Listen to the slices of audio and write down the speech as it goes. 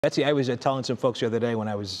Betsy, I was telling some folks the other day when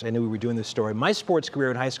I knew we were doing this story. My sports career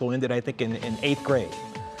in high school ended, I think, in 8th grade.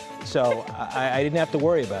 So I didn't have to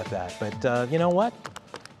worry about that. But you know what?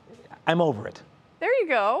 I'm over it. There you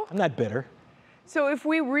go. I'm not bitter. So if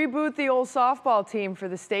we reboot the old softball team for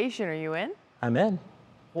the station, are you in? I'm in.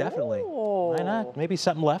 Definitely. Oh. Why not? Maybe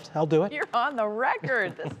something left. I'll do it. You're on the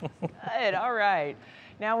record. This is good. All right.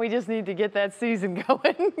 Now we just need to get that season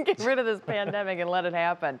going, get rid of this pandemic and let it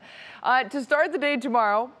happen. To start the day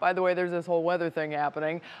tomorrow, by the way, there's this whole weather thing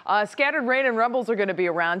happening. Scattered rain and rumbles are going to be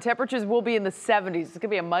around. Temperatures will be in the 70s. It's going to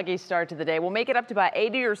be a muggy start to the day. We'll make it up to about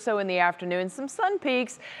 80 or so in the afternoon. Some sun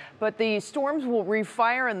peaks, but the storms will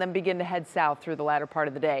refire and then begin to head south through the latter part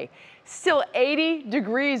of the day. Still 80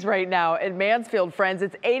 degrees right now in Mansfield, friends.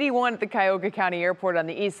 It's 81 at the Cuyahoga County Airport on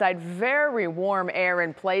the east side. Very warm air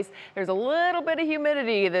in place. There's a little bit of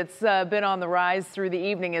humidity that's been on the rise through the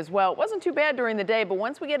evening as well. It wasn't too bad during the day, but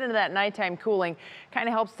once we get into that nighttime cooling, kind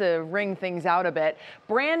of helps to wring things out a bit.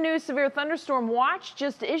 Brand new severe thunderstorm watch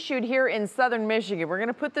just issued here in southern Michigan. We're going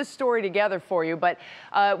to put this story together for you, but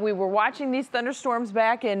we were watching these thunderstorms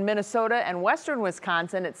back in Minnesota and western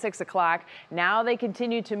Wisconsin at 6 o'clock. Now they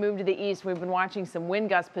continue to move to the east. We've been watching some wind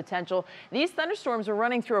gust potential. These thunderstorms are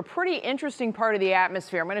running through a pretty interesting part of the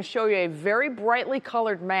atmosphere. I'm going to show you a very brightly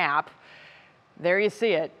colored map. There you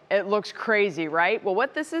see it. It looks crazy, right? Well,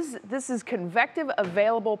 what this is convective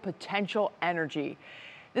available potential energy.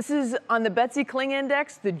 This is on the Betsy Kling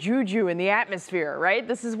Index, the juju in the atmosphere, right?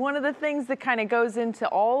 This is one of the things that kind of goes into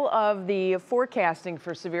all of the forecasting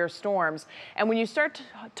for severe storms. And when you start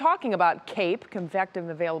talking about CAPE, convective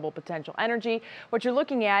available potential energy, what you're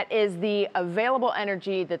looking at is the available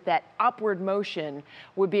energy that upward motion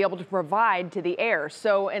would be able to provide to the air.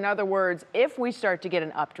 So in other words, if we start to get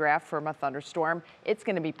an updraft from a thunderstorm, it's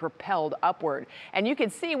going to be propelled upward. And you can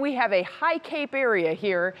see we have a high CAPE area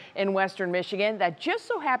here in western Michigan that just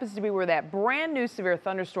so happens to be where that brand new severe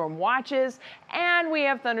thunderstorm watch is, and we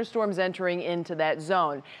have thunderstorms entering into that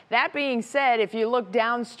zone. That being said, if you look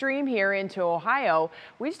downstream here into Ohio,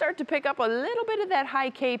 we start to pick up a little bit of that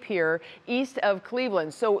high CAPE here east of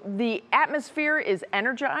Cleveland. So the atmosphere is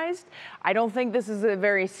energized. I don't think this is a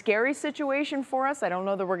very scary situation for us. I don't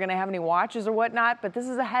know that we're going to have any watches or whatnot, but this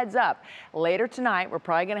is a heads up. Later tonight, we're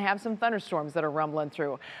probably going to have some thunderstorms that are rumbling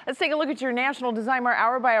through. Let's take a look at your National Designer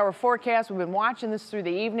hour-by-hour forecast. We've been watching this through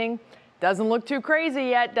the evening. Doesn't look too crazy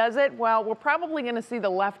yet, does it? Well, we're probably going to see the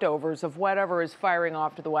leftovers of whatever is firing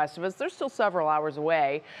off to the west of us. They're still several hours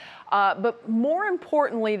away. But more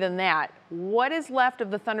importantly than that, what is left of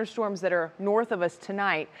the thunderstorms that are north of us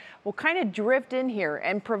tonight will kind of drift in here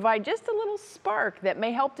and provide just a little spark that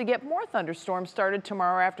may help to get more thunderstorms started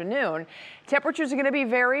tomorrow afternoon. Temperatures are going to be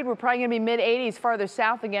varied. We're probably going to be mid-80s farther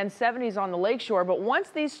south, again 70s on the lakeshore. But once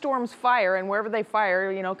these storms fire, and wherever they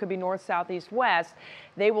fire, you know, it could be north, south, east, west,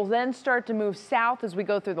 they will then start to move south as we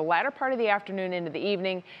go through the latter part of the afternoon into the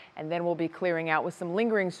evening, and then we'll be clearing out with some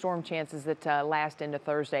lingering storm chances that last into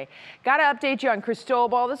Thursday. Got to update you on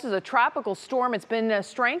Cristobal. This is a tropical storm. It's been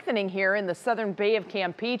strengthening here in the southern Bay of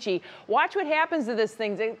Campeche. Watch what happens to this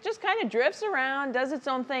thing. It just kind of drifts around, does its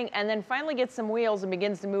own thing, and then finally gets some wheels and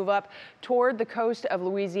begins to move up toward the coast of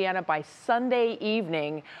Louisiana by Sunday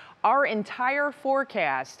evening. Our entire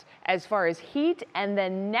forecast as far as heat and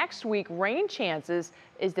then next week rain chances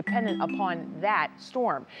is dependent upon that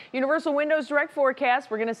storm. Universal Windows direct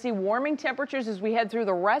forecast. We're going to see warming temperatures as we head through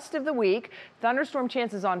the rest of the week. Thunderstorm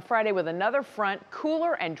chances on Friday with another front,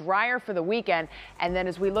 cooler and drier for the weekend. And then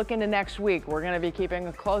as we look into next week, we're going to be keeping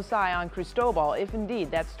a close eye on Cristobal if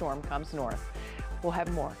indeed that storm comes north. We'll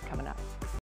have more coming up.